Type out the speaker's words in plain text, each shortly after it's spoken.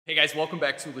Hey guys, welcome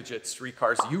back to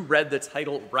LegitStreetCars. You read the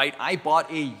title right. I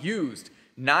bought a used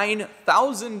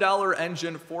 $9,000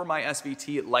 engine for my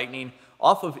SVT Lightning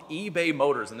off of eBay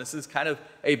Motors, and this is kind of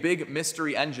a big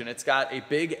mystery engine. It's got a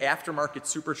big aftermarket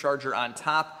supercharger on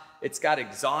top. It's got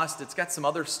exhaust. It's got some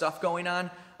other stuff going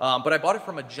on, but I bought it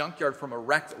from a junkyard from a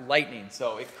wrecked Lightning,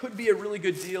 so it could be a really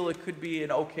good deal. It could be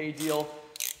an okay deal.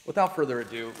 Without further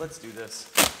ado, let's do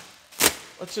this.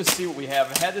 Let's just see what we have.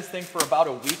 I've had this thing for about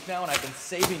a week now, and I've been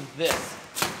saving this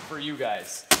for you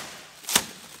guys.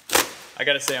 I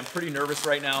gotta say, I'm pretty nervous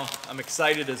right now. I'm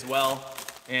excited as well.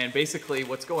 And basically,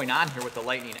 what's going on here with the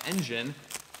Lightning engine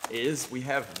is we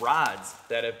have rods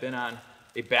that have been on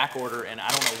a back order, and I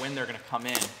don't know when they're gonna come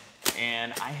in.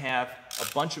 And I have a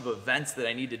bunch of events that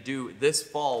I need to do this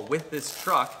fall with this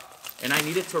truck, and I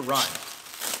need it to run.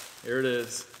 Here it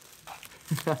is.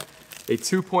 A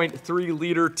 2.3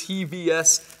 liter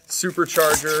TVS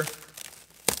supercharger.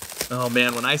 Oh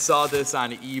man, when I saw this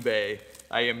on eBay,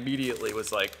 I immediately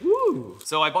was like, woo!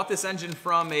 So I bought this engine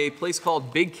from a place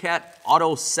called Big Cat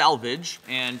Auto Salvage,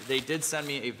 and they did send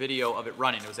me a video of it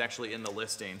running. It was actually in the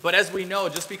listing. But as we know,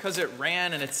 just because it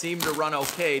ran and it seemed to run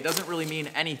okay, doesn't really mean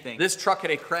anything. This truck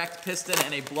had a cracked piston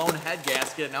and a blown head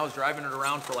gasket, and I was driving it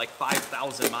around for like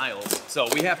 5,000 miles. So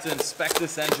we have to inspect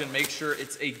this engine, make sure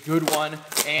it's a good one,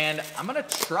 and I'm gonna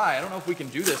try, I don't know if we can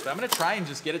do this, but I'm gonna try and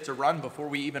just get it to run before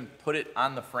we even put it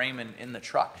on the frame and in the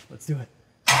truck. Let's do it.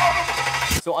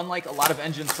 So unlike a lot of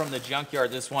engines from the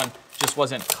junkyard, this one just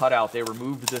wasn't cut out. They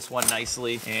removed this one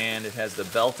nicely, and it has the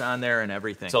belt on there and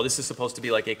everything. So this is supposed to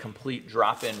be like a complete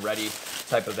drop-in ready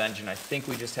type of engine. I think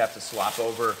we just have to swap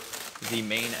over the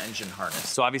main engine harness.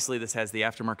 So obviously this has the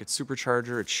aftermarket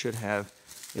supercharger. It should have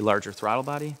a larger throttle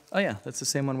body. Oh yeah, that's the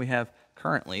same one we have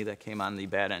currently that came on the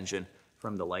bad engine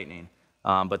from the Lightning.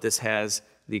 But this has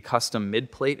the custom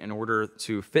mid plate in order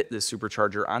to fit this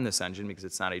supercharger on this engine because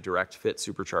it's not a direct fit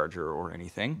supercharger or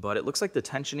anything. But it looks like the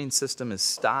tensioning system is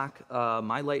stock.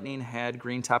 My Lightning had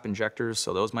green top injectors,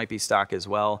 so those might be stock as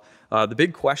well. The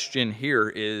big question here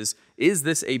is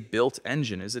this a built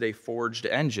engine? Is it a forged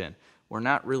engine? We're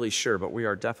not really sure, but we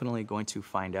are definitely going to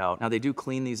find out. Now they do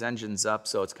clean these engines up,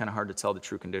 so it's kind of hard to tell the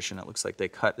true condition. It looks like they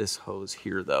cut this hose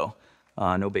here though.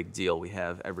 No big deal. We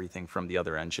have everything from the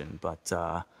other engine, but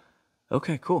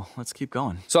okay, cool. Let's keep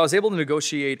going. So I was able to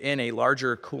negotiate in a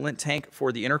larger coolant tank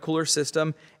for the intercooler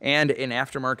system and an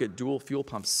aftermarket dual fuel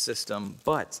pump system,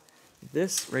 but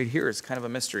this right here is kind of a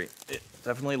mystery. It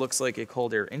definitely looks like a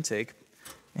cold air intake,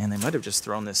 and they might have just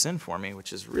thrown this in for me,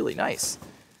 which is really nice.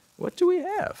 What do we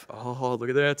have? Oh, look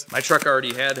at that. My truck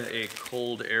already had a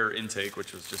cold air intake,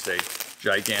 which was just a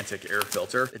gigantic air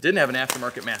filter. It didn't have an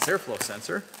aftermarket mass airflow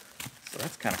sensor, so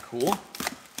that's kind of cool.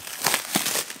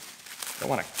 I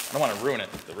don't want to ruin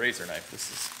it with the razor knife. This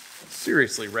is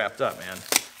seriously wrapped up, man.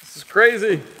 This is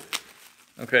crazy.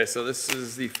 Okay, so this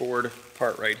is the forward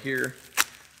part right here.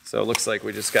 So it looks like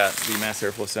we just got the mass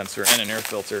airflow sensor and an air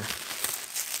filter.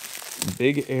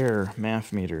 Big Air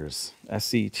MAF meters,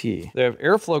 SVT. They have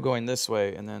airflow going this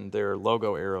way, and then their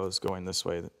logo arrows going this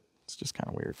way. It's just kind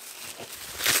of weird.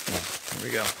 Yeah, here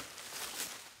we go.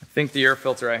 I think the air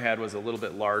filter I had was a little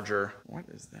bit larger. What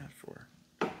is that for?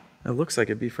 It looks like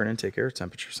it'd be for an intake air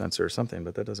temperature sensor or something,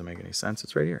 but that doesn't make any sense.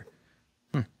 It's right here.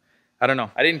 I don't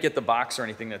know. I didn't get the box or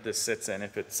anything that this sits in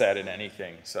if it sat in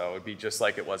anything, so it'd be just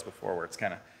like it was before where it's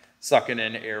kind of sucking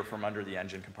in air from under the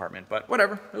engine compartment, but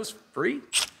whatever, it was free.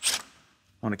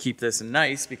 I want to keep this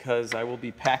nice because I will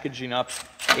be packaging up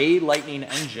a Lightning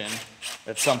engine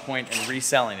at some point and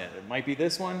reselling it. It might be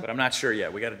this one, but I'm not sure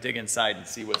yet. We got to dig inside and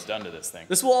see what's done to this thing.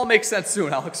 This will all make sense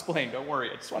soon. I'll explain. Don't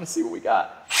worry. I just want to see what we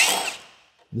got.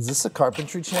 Is this a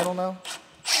carpentry channel now?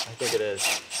 I think it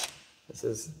is. This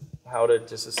is how to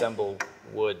disassemble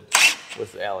wood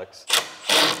with Alex.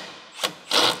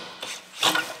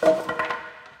 All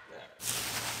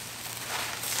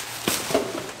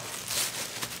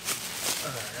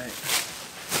right.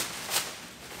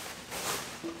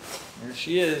 There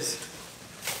she is.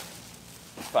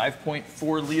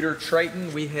 5.4 liter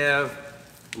Triton. We have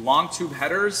long tube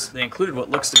headers. They included what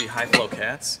looks to be high flow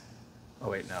cats. Oh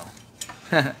wait, no.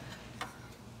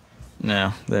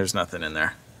 No, there's nothing in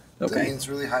there. Okay. That means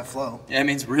really high flow. Yeah, it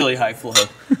means really high flow.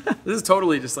 This is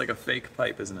totally just like a fake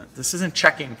pipe, isn't it? This isn't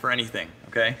checking for anything,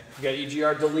 okay? We got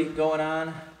EGR delete going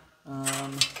on.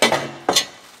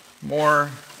 More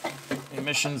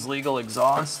emissions legal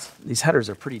exhaust. These headers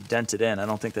are pretty dented in. I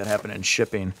don't think that happened in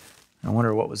shipping. I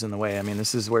wonder what was in the way. I mean,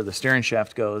 this is where the steering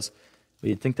shaft goes. But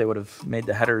you'd think they would have made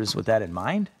the headers with that in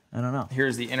mind? I don't know.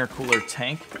 Here's the intercooler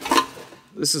tank.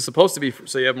 This is supposed to be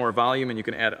so you have more volume and you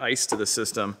can add ice to the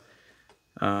system.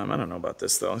 I don't know about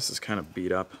this though. This is kind of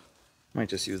beat up. Might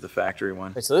just use the factory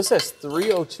one. Okay, so this has 3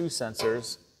 O2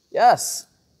 sensors. Yes,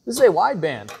 this is a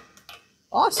wideband.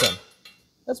 Awesome.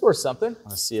 That's worth something.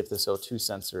 Let's see if this O2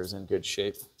 sensor is in good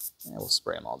shape. And we'll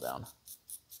spray them all down.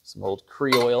 Some old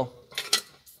Cree oil.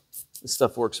 This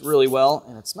stuff works really well,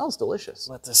 and it smells delicious.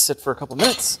 Let this sit for a couple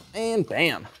minutes, and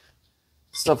bam.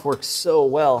 This stuff works so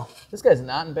well. This guy's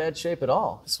not in bad shape at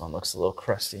all. This one looks a little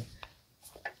crusty.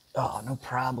 Oh, no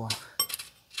problem.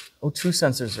 O2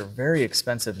 sensors are very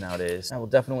expensive nowadays. I will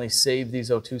definitely save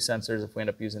these O2 sensors if we end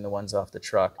up using the ones off the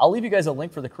truck. I'll leave you guys a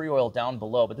link for the Cree oil down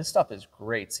below, but this stuff is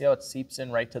great. See how it seeps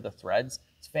in right to the threads?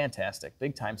 It's fantastic.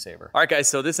 Big time saver. All right, guys,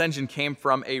 so this engine came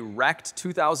from a wrecked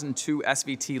 2002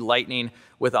 SVT Lightning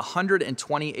with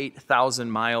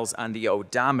 128,000 miles on the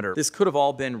odometer. This could have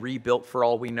all been rebuilt for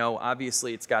all we know.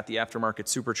 Obviously, it's got the aftermarket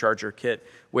supercharger kit,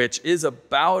 which is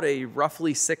about a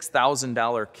roughly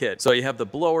 $6,000 kit. So you have the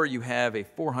blower, you have a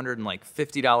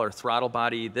 $450 throttle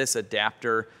body, this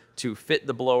adapter to fit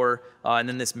the blower, and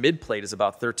then this mid plate is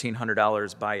about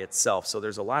 $1,300 by itself. So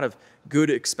there's a lot of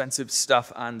good expensive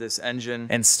stuff on this engine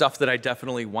and stuff that I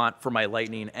definitely want for my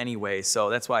Lightning anyway. So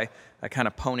that's why I kind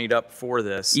of ponied up for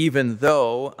this, even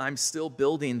though I'm still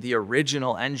building the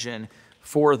original engine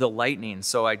for the Lightning.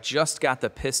 So I just got the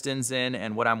pistons in,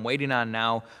 and what I'm waiting on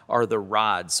now are the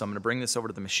rods. So I'm gonna bring this over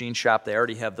to the machine shop. They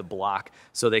already have the block,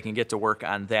 so they can get to work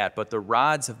on that. But the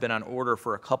rods have been on order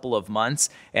for a couple of months,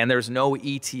 and there's no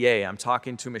ETA. I'm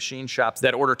talking to machine shops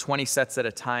that order 20 sets at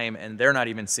a time, and they're not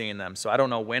even seeing them. So I don't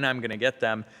know when I'm gonna get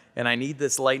them, and I need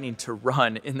this Lightning to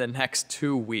run in the next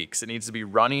 2 weeks. It needs to be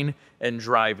running and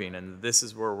driving, and this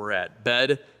is where we're at.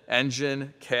 Bed,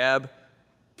 engine, cab,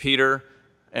 Peter,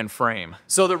 and frame.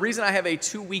 So the reason I have a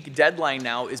 2-week deadline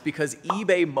now is because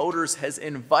eBay Motors has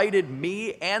invited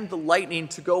me and the Lightning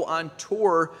to go on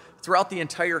tour throughout the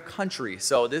entire country.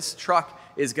 So this truck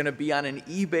is gonna be on an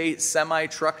eBay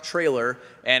semi-truck trailer,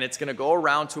 and it's gonna go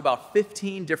around to about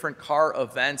 15 different car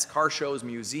events, car shows,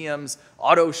 museums,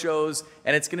 auto shows,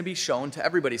 and it's gonna be shown to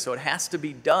everybody. So it has to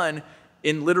be done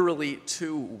in literally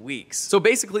 2 weeks. So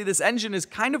basically this engine is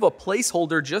kind of a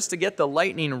placeholder just to get the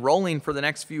Lightning rolling for the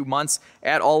next few months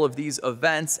at all of these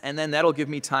events, and then that'll give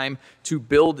me time to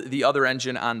build the other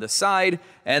engine on the side,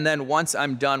 and then once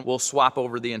I'm done, we'll swap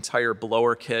over the entire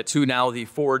blower kit to now the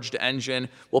forged engine.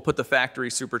 We'll put the factory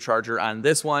supercharger on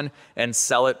this one and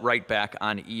sell it right back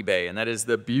on eBay, and that is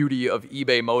the beauty of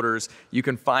eBay Motors. You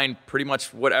can find pretty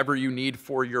much whatever you need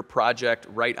for your project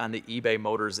right on the eBay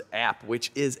Motors app,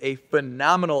 which is a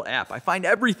phenomenal app. I find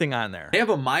everything on there. They have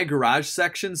a My Garage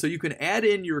section, so you can add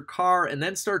in your car and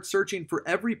then start searching for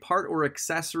every part or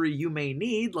accessory you may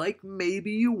need, like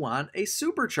maybe you want a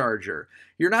supercharger.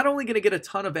 You're not only going to get a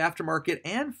ton of aftermarket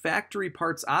and factory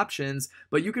parts options,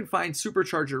 but you can find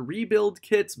supercharger rebuild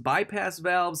kits, bypass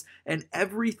valves, and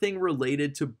everything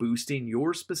related to boosting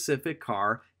your specific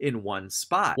car in one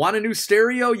spot. Want a new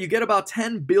stereo? You get about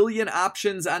 10 billion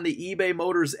options on the eBay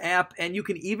Motors app, and you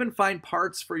can even find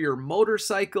parts for your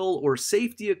motorcycle or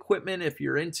safety equipment if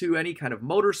you're into any kind of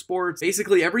motorsports.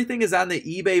 Basically, everything is on the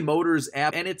eBay Motors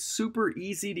app, and it's super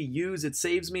easy to use. It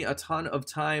saves me a ton of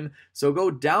time, so go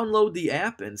download the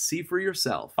app and see for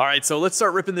yourself. All right, so let's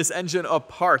start ripping this engine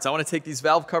apart. I want to take these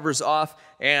valve covers off,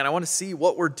 and I want to see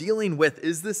what we're dealing with.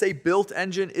 Is this a built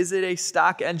engine? Is it a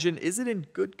stock engine? Is it in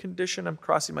good condition? I'm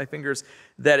crossing my fingers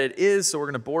that it is. So we're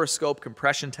going to bore a scope,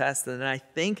 compression test, and then I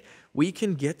think we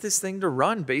can get this thing to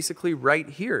run basically right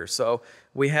here. So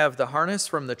we have the harness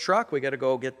from the truck. We got to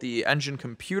go get the engine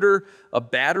computer, a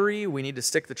battery. We need to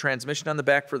stick the transmission on the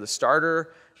back for the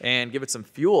starter and give it some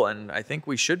fuel, and I think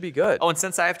we should be good. Oh, and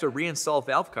since I have to reinstall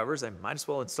valve covers, I might as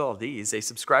well install these. A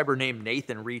subscriber named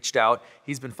Nathan reached out.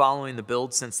 He's been following the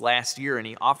build since last year, and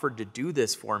he offered to do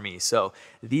this for me. So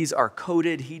these are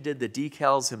coated. He did the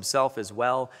decals himself as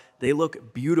well. They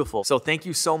look beautiful. So thank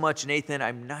you so much, Nathan.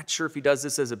 I'm not sure if he does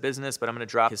this as a business, but I'm gonna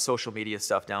drop his social media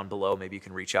stuff down below. Maybe you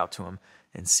can reach out to him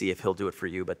and see if he'll do it for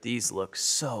you. But these look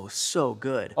so, so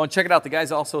good. Oh, and check it out. The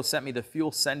guys also sent me the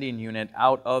fuel sending unit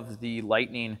out of the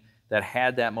Lightning that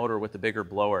had that motor with the bigger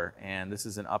blower, and this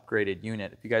is an upgraded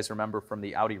unit. If you guys remember from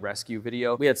the Audi rescue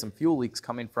video, we had some fuel leaks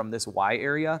coming from this Y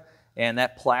area, and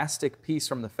that plastic piece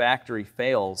from the factory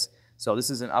fails. So this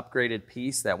is an upgraded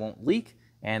piece that won't leak,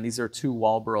 and these are 2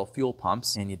 Walbro fuel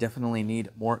pumps, and you definitely need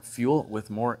more fuel with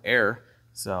more air.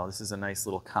 So this is a nice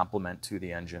little complement to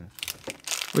the engine.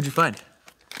 What'd you find?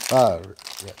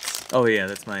 Yes. Oh yeah,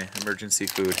 that's my emergency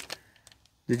food.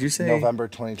 Did you say? November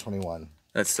 2021.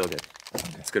 That's still good.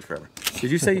 It's good forever.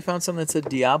 Did you say you found something that said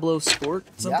Diablo Sport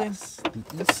something? Yes.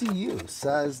 The ECU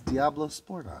says Diablo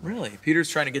Sport on it. Really? Peter's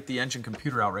trying to get the engine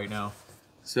computer out right now.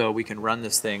 so we can run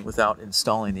this thing without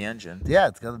installing the engine. Yeah,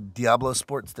 it's got a Diablo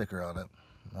Sport sticker on it.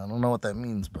 I don't know what that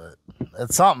means, but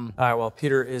it's something. All right, while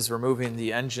Peter is removing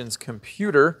the engine's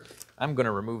computer, I'm going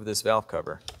to remove this valve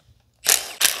cover.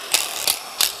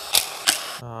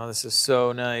 Oh, this is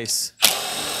so nice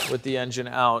with the engine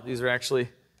out. These are actually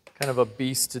kind of a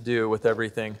beast to do with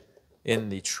everything in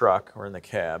the truck or in the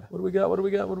cab. What do we got? What do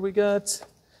we got? What do we got?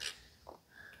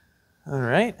 All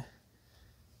right.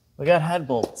 We got head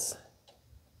bolts.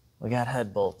 We got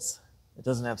head bolts. It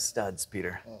doesn't have studs,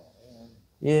 Peter.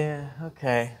 Yeah,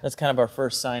 okay. That's kind of our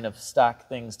first sign of stock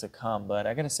things to come, but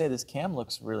I gotta say this cam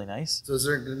looks really nice. So is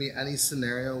there going to be any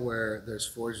scenario where there's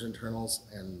forged internals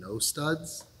and no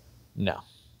studs? No.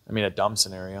 I mean, a dumb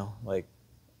scenario. Like,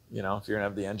 you know, if you're gonna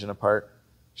have the engine apart,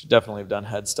 you should definitely have done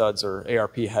head studs or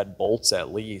ARP head bolts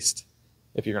at least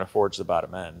if you're gonna forge the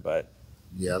bottom end, but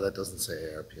Yeah, that doesn't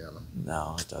say ARP on them.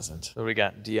 no, it doesn't. So we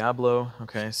got Diablo.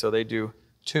 Okay, so they do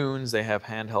tunes. They have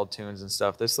handheld tunes and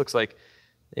stuff. This looks like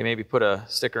they maybe put a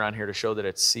sticker on here to show that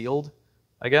it's sealed,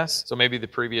 I guess. So maybe the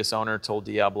previous owner told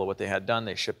Diablo what they had done.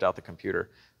 They shipped out the computer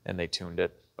and they tuned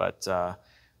it. But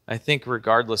I think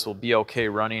regardless, we'll be okay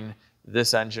running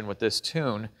this engine with this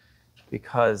tune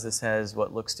because this has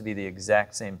what looks to be the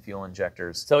exact same fuel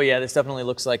injectors. So yeah, this definitely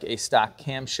looks like a stock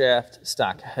camshaft,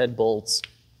 stock head bolts,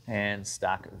 and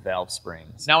stock valve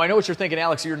springs. Now I know what you're thinking,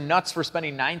 Alex, you're nuts for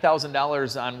spending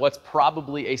 $9,000 on what's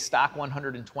probably a stock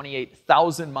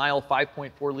 128,000 mile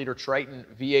 5.4 liter Triton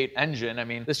V8 engine. I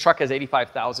mean, this truck has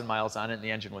 85,000 miles on it and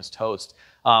the engine was toast.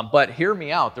 But hear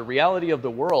me out, the reality of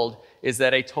the world is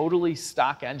that a totally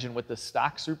stock engine with the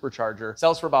stock supercharger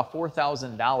sells for about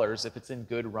 $4,000 if it's in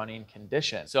good running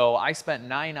condition. So I spent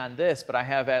 $9,000 on this, but I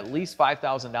have at least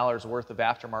 $5,000 worth of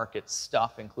aftermarket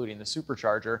stuff, including the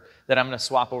supercharger, that I'm gonna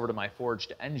swap over to my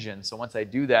forged engine. So once I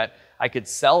do that, I could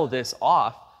sell this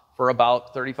off for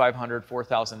about $3,500,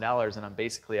 $4,000, and I'm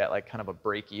basically at like kind of a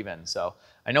break even. So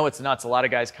I know it's nuts. A lot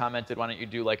of guys commented, why don't you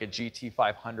do like a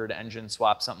GT500 engine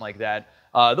swap, something like that.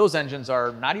 Those engines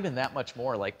are not even that much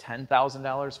more, like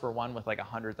 $10,000 for one with like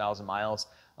 100,000 miles.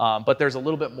 But there's a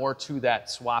little bit more to that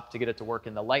swap to get it to work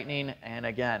in the Lightning. And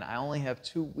again, I only have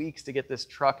 2 weeks to get this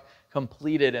truck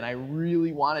completed, and I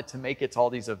really wanted to make it to all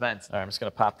these events. All right, I'm just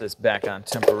gonna pop this back on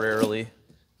temporarily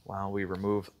while we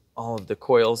remove all of the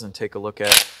coils and take a look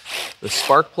at the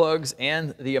spark plugs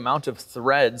and the amount of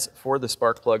threads for the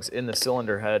spark plugs in the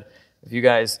cylinder head. If you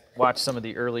guys watched some of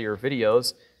the earlier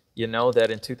videos, you know that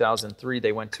in 2003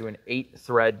 they went to an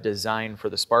 8-thread design for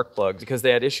the spark plugs because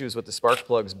they had issues with the spark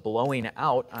plugs blowing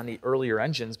out on the earlier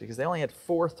engines because they only had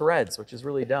 4 threads, which is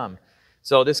really dumb.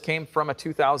 So this came from a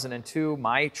 2002.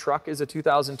 My truck is a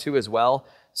 2002 as well,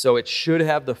 so it should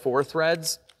have the 4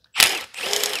 threads.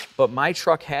 But my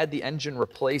truck had the engine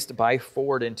replaced by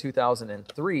Ford in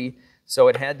 2003, so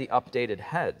it had the updated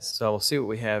heads. So we'll see what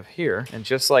we have here. And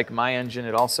just like my engine,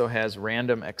 it also has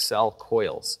random Excel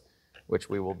coils, which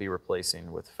we will be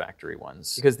replacing with factory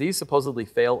ones. Because these supposedly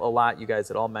fail a lot. You guys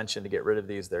had all mentioned to get rid of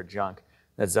these, they're junk.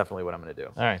 That's definitely what I'm gonna do.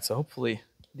 All right, so hopefully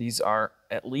these are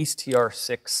at least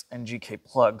TR6 NGK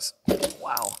plugs.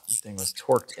 Wow, this thing was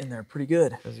torqued in there pretty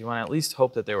good. Because you wanna at least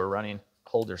hope that they were running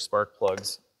colder spark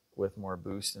plugs with more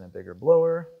boost and a bigger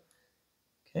blower.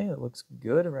 Okay, it looks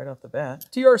good right off the bat.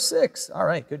 TR6, all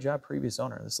right, good job, previous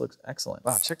owner. This looks excellent.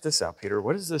 Wow, check this out, Peter.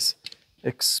 What is this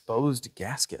exposed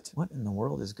gasket? What in the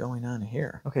world is going on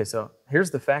here? Okay, so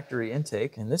here's the factory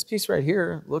intake, and this piece right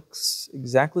here looks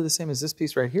exactly the same as this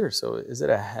piece right here. So is it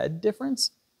a head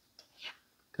difference?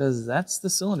 Because that's the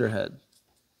cylinder head.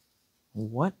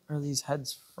 What are these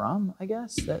heads from, I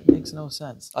guess? That makes no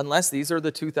sense. Unless these are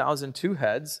the 2002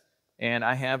 heads, and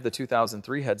I have the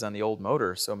 2003 heads on the old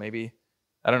motor, so maybe,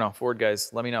 I don't know, Ford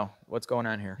guys, let me know what's going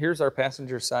on here. Here's our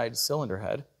passenger side cylinder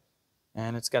head,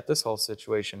 and it's got this whole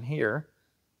situation here,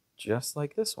 just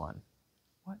like this one.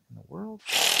 What in the world?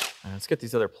 And let's get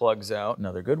these other plugs out.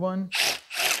 Another good one.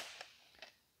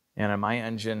 And on my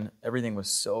engine, everything was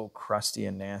so crusty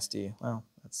and nasty. Well,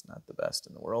 that's not the best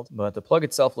in the world, but the plug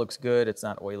itself looks good. It's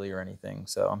not oily or anything,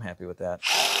 so I'm happy with that.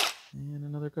 And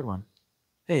another good one.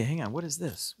 Hey, hang on, what is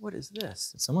this? What is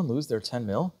this? Did someone lose their 10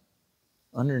 mil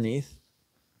underneath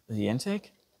the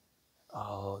intake?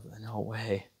 Oh, no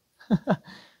way.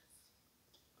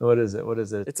 What is it? What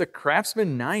is it? It's a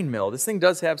Craftsman 9 mil. This thing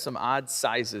does have some odd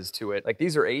sizes to it. Like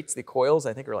these are 8s. The coils,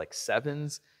 I think, are like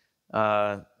 7s.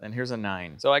 And here's a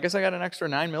 9. So I guess I got an extra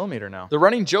 9 millimeter now. The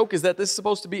running joke is that this is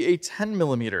supposed to be a 10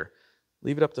 millimeter.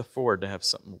 Leave it up to Ford to have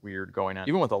something weird going on,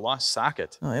 even with a lost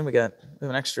socket. Oh, and we have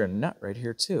an extra nut right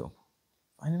here too.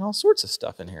 finding all sorts of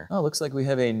stuff in here. Oh, it looks like we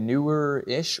have a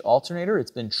newer-ish alternator.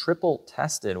 It's been triple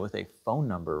tested with a phone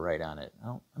number right on it. I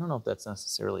don't know if that's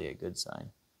necessarily a good sign.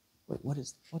 Wait,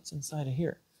 what's inside of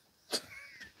here?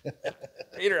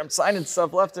 Peter, I'm signing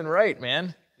stuff left and right,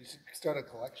 man. You should start a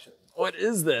collection. What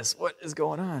is this? What is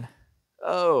going on?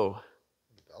 Oh.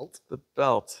 The belt? The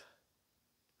belt.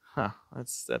 Huh,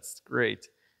 that's great.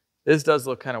 This does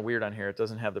look kind of weird on here. It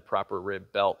doesn't have the proper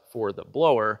rib belt for the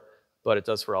blower, but it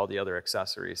does for all the other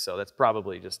accessories. So that's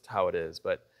probably just how it is,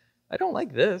 but I don't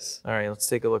like this. All right, let's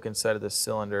take a look inside of this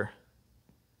cylinder.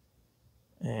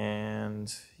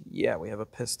 And yeah, we have a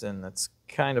piston that's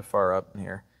kind of far up in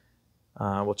here.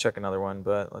 We'll check another one,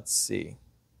 but let's see.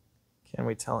 Can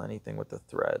we tell anything with the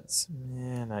threads?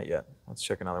 Yeah, not yet. Let's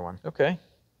check another one. Okay,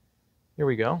 here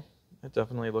we go. It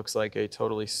definitely looks like a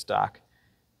totally stock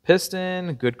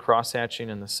piston. Good cross hatching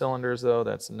in the cylinders though,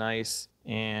 that's nice.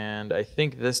 And I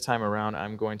think this time around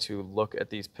I'm going to look at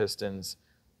these pistons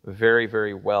very,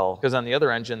 very well. Because on the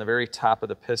other engine, the very top of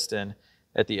the piston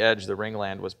at the edge, the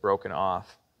ringland was broken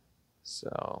off.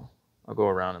 So I'll go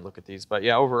around and look at these. But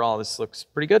yeah, overall this looks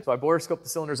pretty good. So I borescoped the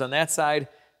cylinders on that side,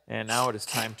 and now it is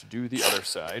time to do the other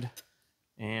side.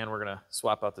 And we're gonna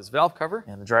swap out this valve cover.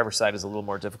 And the driver's side is a little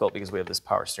more difficult because we have this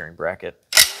power steering bracket.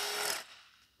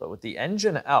 But with the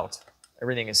engine out,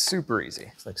 everything is super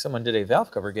easy. It's like someone did a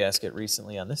valve cover gasket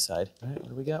recently on this side. All right, what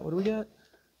do we got? What do we got?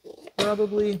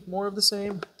 Probably more of the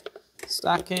same.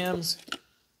 Stock cams.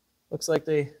 Looks like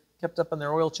they kept up on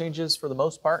their oil changes for the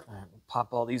most part. All right, we'll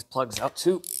pop all these plugs out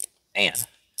too. And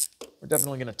we're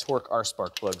definitely gonna torque our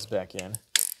spark plugs back in.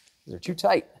 They're too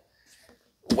tight.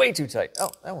 Way too tight. Oh,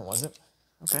 that one wasn't.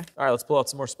 Okay. All right, let's pull out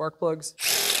some more spark plugs.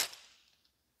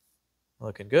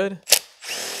 Looking good.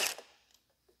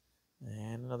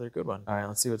 And another good one. All right,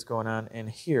 let's see what's going on in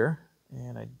here.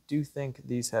 And I do think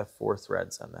these have 4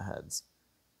 threads on the heads.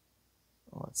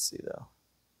 Well, let's see though.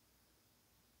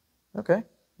 Okay,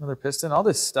 another piston. All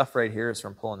this stuff right here is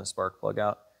from pulling the spark plug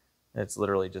out. It's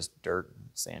literally just dirt,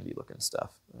 sandy looking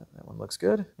stuff. That one looks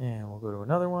good. And we'll go to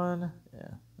another one.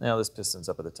 Yeah, now this piston's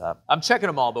up at the top. I'm checking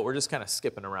them all, but we're just kind of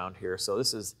skipping around here. So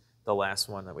this is the last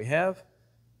one that we have.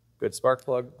 Good spark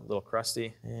plug, a little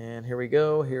crusty. And here we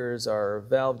go. Here's our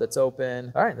valve that's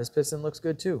open. All right, this piston looks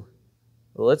good too.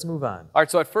 Well, let's move on. All right,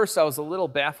 so at first I was a little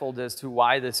baffled as to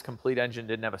why this complete engine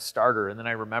didn't have a starter, and then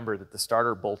I remembered that the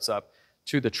starter bolts up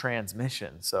to the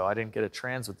transmission, so I didn't get a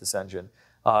trans with this engine.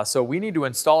 So we need to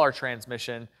install our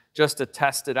transmission just to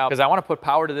test it out, because I want to put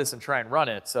power to this and try and run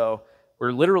it. So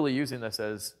we're literally using this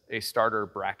as a starter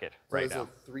bracket right now.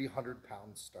 It's a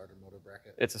 300-pound starter motor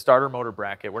bracket. It's a starter motor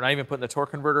bracket. We're not even putting the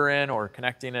torque converter in or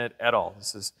connecting it at all.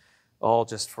 This is all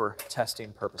just for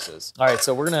testing purposes. All right,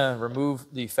 so we're gonna remove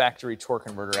the factory torque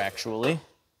converter actually.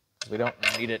 We don't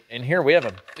need it in here. We have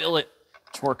a billet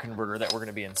torque converter that we're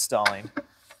gonna be installing.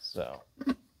 So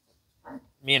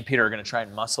me and Peter are gonna try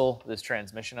and muscle this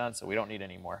transmission on, so we don't need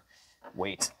any more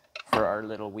weight for our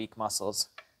little weak muscles.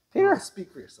 Peter, speak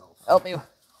for yourself.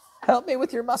 Help me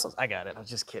with your muscles. I got it, I'm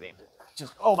just kidding.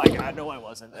 Oh my God, no I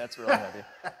wasn't. That's really heavy.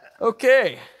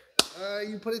 Okay.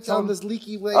 You put it down this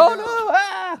leaky way. Oh down. no,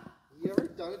 ah! You ever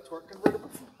done a torque converter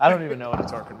before? I don't even know what a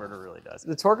torque converter really does.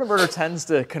 The torque converter tends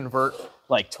to convert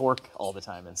like torque all the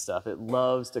time and stuff. It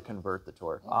loves to convert the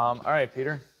torque. All right,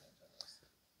 Peter.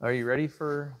 Are you ready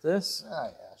for this? Yeah,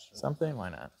 sure. Something? Why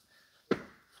not?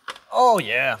 Oh,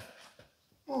 yeah.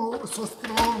 Oh, it's so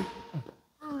strong.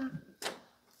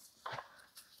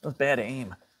 That was bad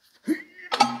aim.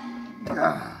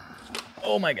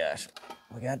 Oh my gosh.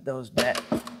 We got those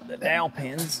the dowel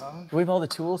pins. Do we have all the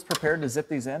tools prepared to zip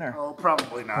these in? Or? Oh,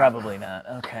 probably not. Probably not.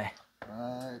 Okay.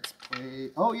 Let's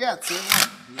play. Oh, yeah, it's in.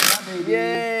 Yeah, baby.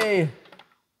 Yay.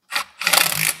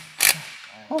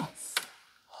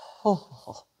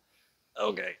 Oh.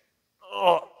 Okay.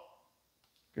 Oh.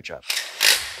 Good job.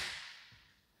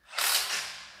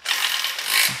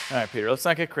 All right, Peter, let's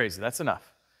not get crazy. That's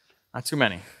enough. Not too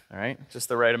many, all right? Just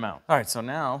the right amount. All right, so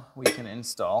now we can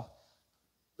install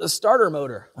the starter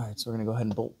motor. All right, so we're gonna go ahead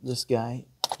and bolt this guy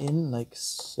in like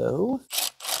so.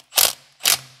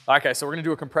 Okay, so we're gonna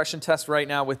do a compression test right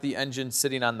now with the engine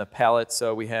sitting on the pallet.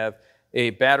 So we have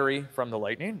a battery from the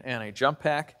Lightning and a jump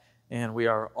pack, and we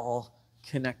are all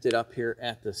connected up here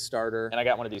at the starter. And I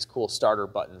got one of these cool starter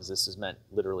buttons. This is meant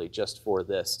literally just for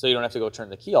this. So you don't have to go turn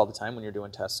the key all the time when you're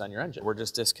doing tests on your engine. We're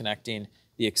just disconnecting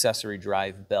the accessory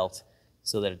drive belt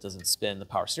so that it doesn't spin the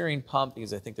power steering pump,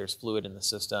 because I think there's fluid in the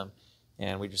system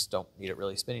and we just don't need it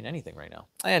really spinning anything right now.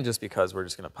 And just because we're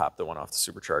just gonna pop the one off the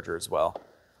supercharger as well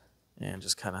and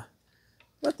just kind of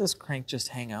let this crank just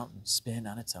hang out and spin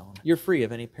on its own. You're free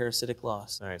of any parasitic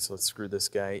loss. All right, so let's screw this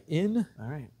guy in. All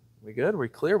right. We good? We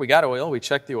clear? We got oil. We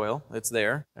checked the oil. It's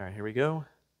there. All right, here we go.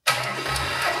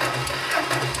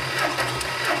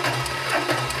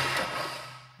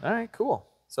 All right, cool.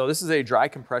 So this is a dry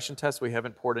compression test. We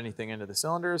haven't poured anything into the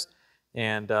cylinders,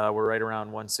 and we're right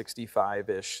around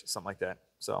 165-ish, something like that.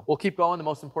 So we'll keep going. The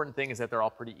most important thing is that they're all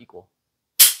pretty equal.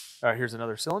 All right, here's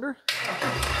another cylinder.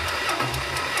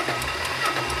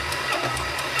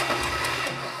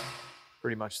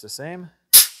 Pretty much the same.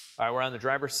 All right, we're on the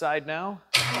driver's side now.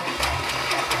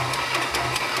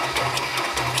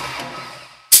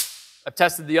 I've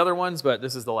tested the other ones, but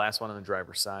this is the last one on the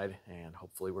driver's side, and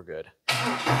hopefully we're good.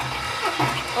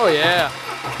 Oh, yeah.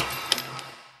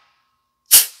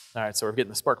 All right, so we're getting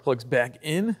the spark plugs back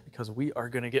in because we are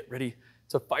going to get ready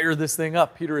to fire this thing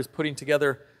up. Peter is putting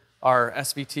together our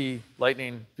SVT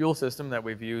Lightning fuel system that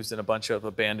we've used in a bunch of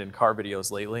abandoned car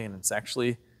videos lately, and it's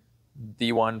actually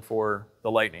the one for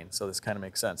the Lightning, so this kind of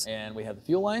makes sense. And we have the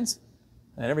fuel lines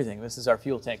and everything. This is our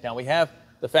fuel tank. Now we have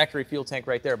the factory fuel tank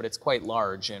right there, but it's quite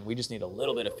large, and we just need a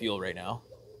little bit of fuel right now.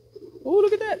 Oh,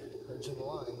 look at that. Purging the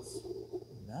lines.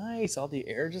 Nice, all the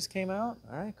air just came out.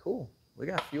 All right, cool. We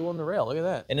got fuel in the rail, look at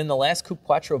that. And in the last Coupe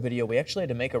Quattro video, we actually had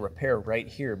to make a repair right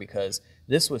here because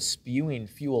this was spewing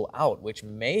fuel out, which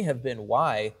may have been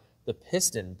why the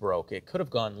piston broke. It could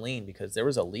have gone lean because there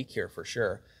was a leak here for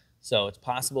sure. So it's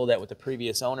possible that with the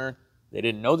previous owner, they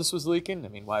didn't know this was leaking. I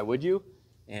mean, why would you?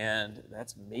 And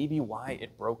that's maybe why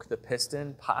it broke the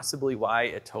piston, possibly why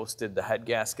it toasted the head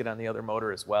gasket on the other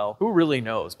motor as well. Who really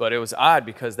knows? But it was odd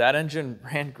because that engine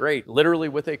ran great, literally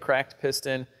with a cracked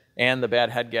piston and the bad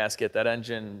head gasket. That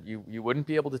engine, you wouldn't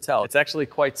be able to tell. It's actually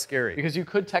quite scary because you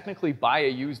could technically buy a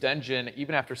used engine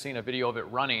even after seeing a video of it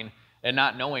running and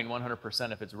not knowing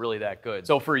 100% if it's really that good.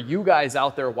 So for you guys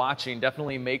out there watching,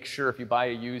 definitely make sure if you buy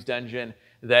a used engine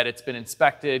that it's been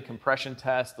inspected, compression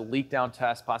test, the leak down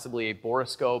test, possibly a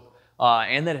borescope,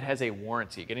 and that it has a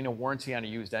warranty. Getting a warranty on a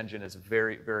used engine is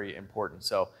very, very important.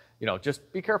 So, you know,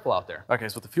 just be careful out there. Okay,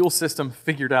 so with the fuel system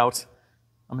figured out,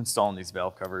 I'm installing these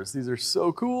valve covers. These are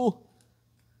so cool.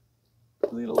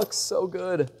 It looks so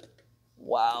good.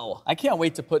 Wow. I can't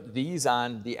wait to put these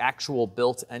on the actual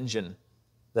built engine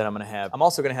that I'm gonna have. I'm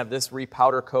also gonna have this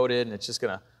repowder coated, and it's just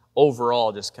gonna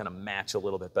overall just kind of match a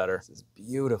little bit better. This is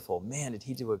beautiful. Man, did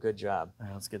he do a good job. All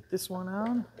right, let's get this one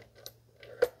on.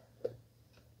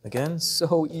 Again,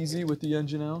 so easy with the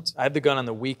engine out. I have the gun on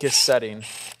the weakest setting.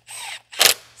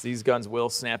 These guns will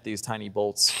snap these tiny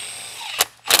bolts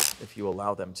if you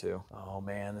allow them to. Oh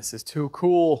man, this is too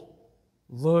cool.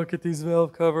 Look at these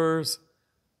valve covers.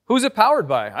 Who's it powered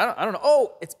by? I don't know.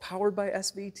 Oh, it's powered by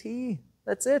SVT.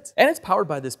 That's it. And it's powered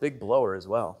by this big blower as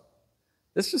well.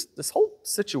 This whole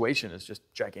situation is just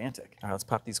gigantic. All right, let's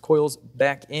pop these coils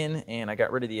back in, and I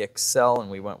got rid of the Excel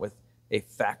and we went with a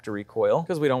factory coil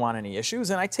because we don't want any issues,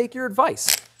 and I take your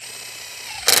advice.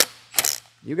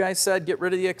 You guys said get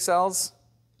rid of the Excels,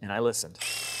 and I listened.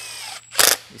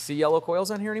 You see yellow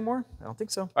coils on here anymore? I don't think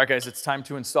so. All right, guys, it's time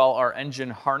to install our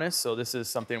engine harness. So this is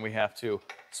something we have to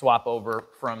swap over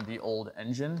from the old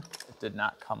engine. It did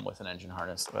not come with an engine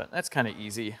harness, but that's kind of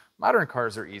easy. Modern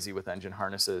cars are easy with engine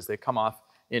harnesses. They come off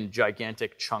in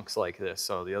gigantic chunks like this,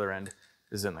 so the other end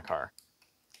is in the car.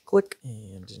 Click,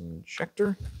 and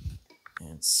injector,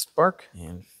 and spark,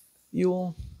 and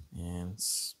fuel, and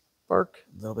spark.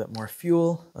 A little bit more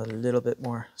fuel, a little bit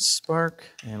more spark,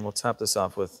 and we'll top this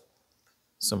off with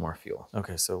some more fuel.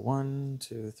 Okay, so 1,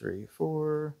 2, 3,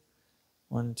 4.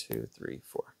 1, 2, 3,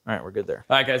 4. All right, we're good there.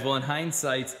 All right, guys, well, in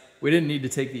hindsight, we didn't need to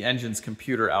take the engine's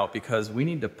computer out because we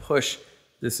need to push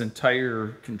this entire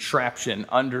contraption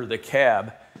under the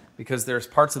cab because there's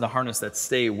parts of the harness that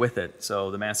stay with it. So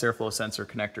the mass airflow sensor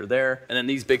connector there, and then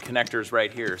these big connectors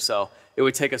right here. So it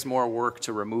would take us more work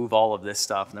to remove all of this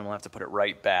stuff, and then we'll have to put it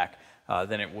right back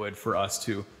than it would for us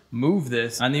to move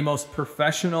this on the most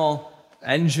professional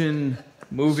engine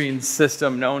moving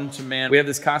system known to man. We have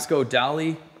this Costco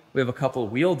dolly. We have a couple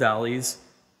wheel dollies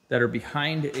that are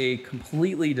behind a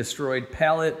completely destroyed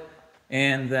pallet,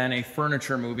 and then a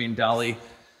furniture moving dolly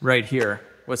right here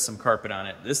with some carpet on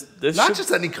it. This Not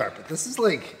just any carpet. This is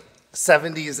like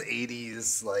 70s,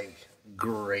 80s, like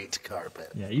great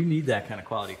carpet. Yeah, you need that kind of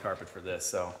quality carpet for this.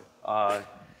 So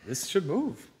this should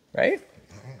move, right?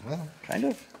 Well, Kind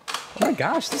of. Oh my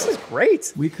gosh, this is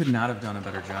great. We could not have done a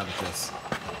better job at this.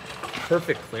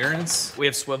 Perfect clearance. We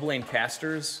have swiveling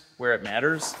casters where it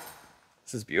matters.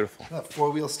 This is beautiful.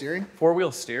 four-wheel steering?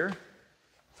 Four-wheel steer.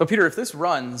 So Peter, if this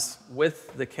runs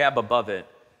with the cab above it,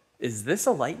 is this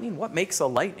a Lightning? What makes a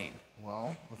Lightning?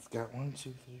 Well, it's got 1,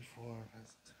 2, 3, 4, 5,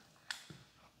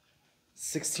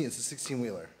 16. It's a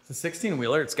 16-wheeler. It's a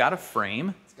 16-wheeler. It's got a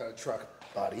frame. It's got a truck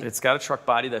body. It's got a truck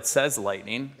body that says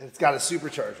Lightning. It's got a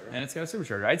supercharger. And it's got a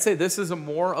supercharger. I'd say this is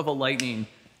more of a Lightning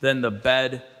than the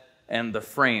bed and the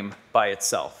frame by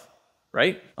itself,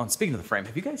 right? Oh, and speaking of the frame,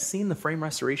 have you guys seen the frame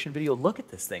restoration video? Look at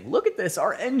this thing. Look at this.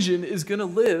 Our engine is gonna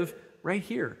live right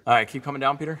here. All right, keep coming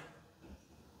down, Peter.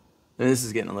 And this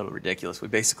is getting a little ridiculous. We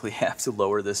basically have to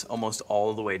lower this almost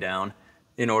all the way down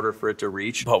in order for it to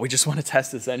reach. But we just want to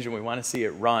test this engine. We want to see it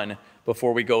run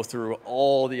before we go through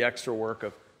all the extra work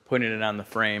of putting it on the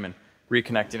frame and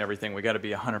reconnecting everything. We got to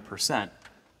be 100%.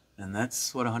 And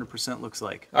that's what 100% looks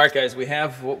like. All right, guys, we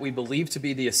have what we believe to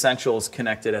be the essentials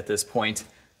connected at this point,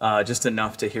 just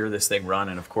enough to hear this thing run.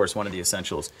 And of course, one of the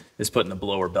essentials is putting the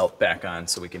blower belt back on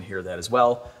so we can hear that as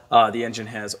well. The engine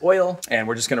has oil, and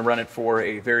we're just gonna run it for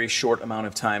a very short amount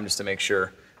of time just to make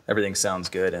sure everything sounds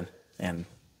good and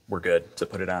we're good to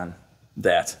put it on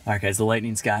that. All right, guys, the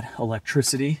Lightning's got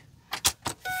electricity.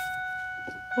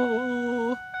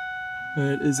 Oh,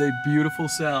 that is a beautiful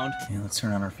sound. And let's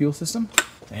turn on our fuel system.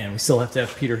 And we still have to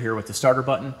have Peter here with the starter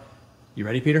button. You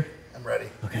ready, Peter? I'm ready.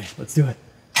 Okay, let's do it.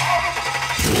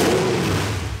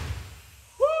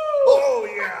 Oh,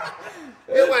 yeah.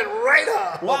 It went right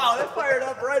up. Wow, that fired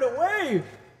up right away.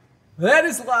 That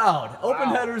is loud. Open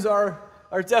headers are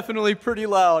definitely pretty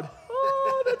loud.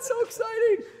 Oh, that's so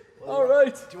exciting. All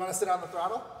right. Do you want to sit on the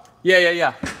throttle?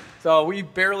 Yeah. So we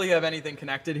barely have anything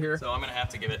connected here. So I'm gonna have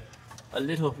to give it a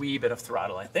little wee bit of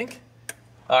throttle, I think.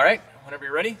 All right, whenever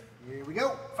you're ready. Here we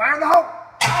go. Fire in the hole.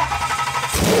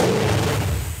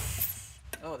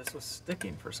 Oh, this was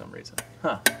sticking for some reason.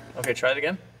 Huh. Okay, try it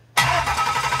again.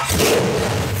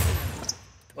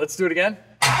 Let's do it again.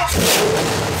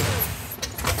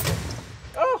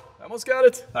 Oh, I almost got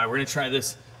it. All right, we're gonna try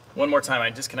this one more time. I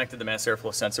disconnected the mass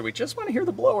airflow sensor. We just want to hear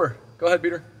the blower. Go ahead,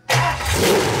 Peter.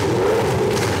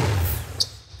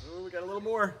 Oh, we got a little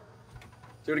more.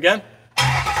 Do it again.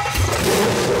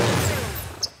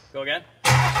 Go again.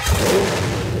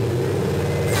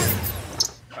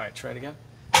 All right, try it again.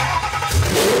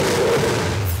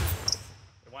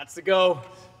 It wants to go.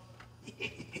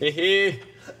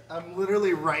 I'm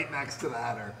literally right next to the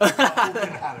header. Open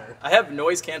header. I have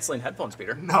noise canceling headphones,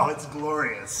 Peter. No, it's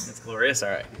glorious. It's glorious. All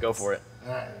right, go for it.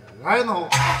 All right, right in the hole.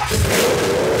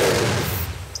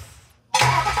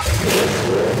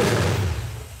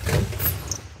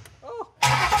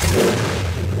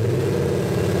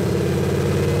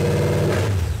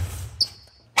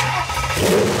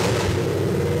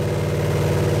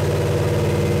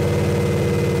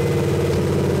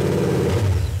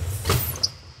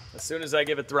 As soon as I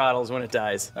give it throttle is when it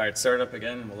dies. All right, start it up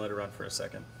again and we'll let it run for a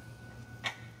second.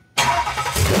 Oh,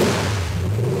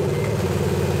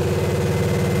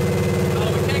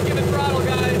 we can't give it throttle,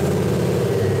 guys.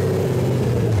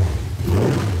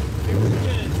 Here we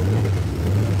get it.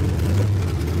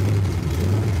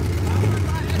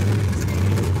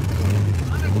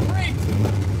 On a crate.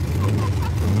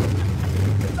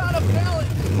 It's on a pallet.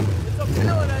 It's a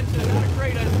pallet engine, not a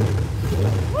crate engine.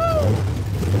 Woo!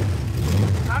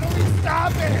 How do we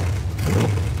stop it?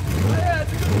 Oh, yeah,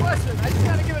 that's a good question. I just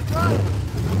gotta give it throttle.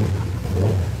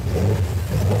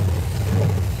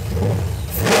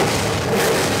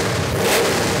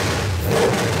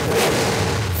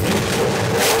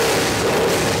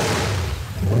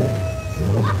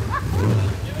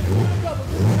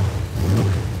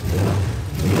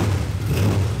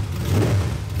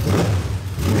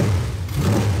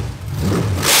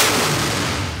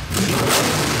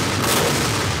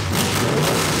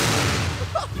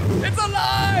 It's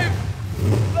alive!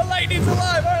 The Lightning's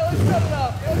alive! All right, let's shut it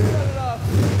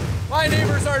off. My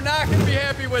neighbors are not going to be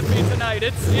happy with me tonight.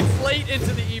 It's late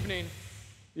into the evening.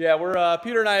 Yeah,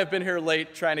 Peter and I have been here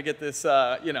late trying to get this,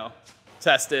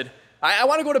 tested. I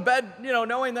want to go to bed,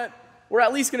 knowing that we're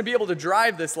at least going to be able to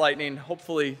drive this Lightning,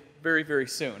 hopefully very, very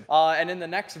soon. And in the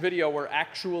next video, we're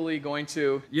actually going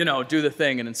to, do the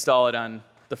thing and install it on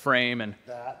the frame, and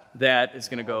that is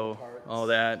going to go all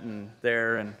that and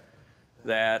there and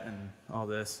that and all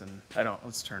this, and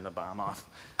let's turn the bomb off.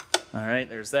 All right,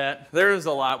 there's that. There's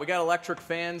a lot. We got electric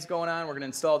fans going on. We're gonna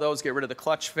install those, get rid of the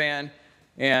clutch fan.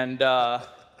 And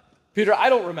Peter, I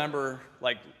don't remember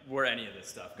where any of this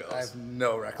stuff goes. I have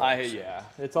no recollection. Yeah,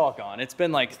 it's all gone. It's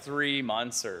been like 3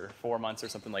 months or 4 months or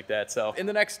something like that. So in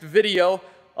the next video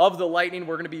of the Lightning,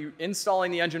 we're gonna be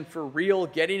installing the engine for real,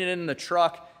 getting it in the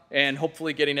truck, and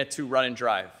hopefully getting it to run and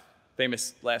drive.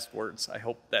 famous last words. I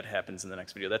hope that happens in the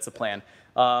next video. That's the plan.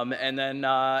 And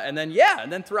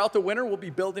then throughout the winter, we'll be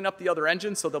building up the other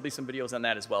engines, so there'll be some videos on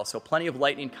that as well. So plenty of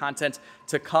Lightning content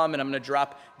to come, and I'm going to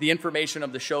drop the information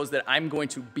of the shows that I'm going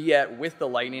to be at with the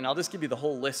Lightning. I'll just give you the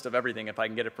whole list of everything if I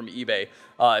can get it from eBay,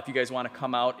 if you guys want to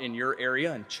come out in your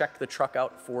area and check the truck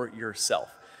out for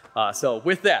yourself. So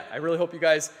with that, I really hope you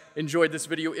guys enjoyed this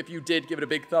video. If you did, give it a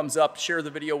big thumbs up, share the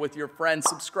video with your friends,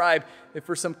 subscribe if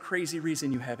for some crazy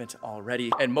reason you haven't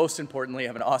already. And most importantly,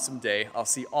 have an awesome day. I'll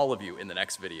see all of you in the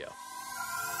next video.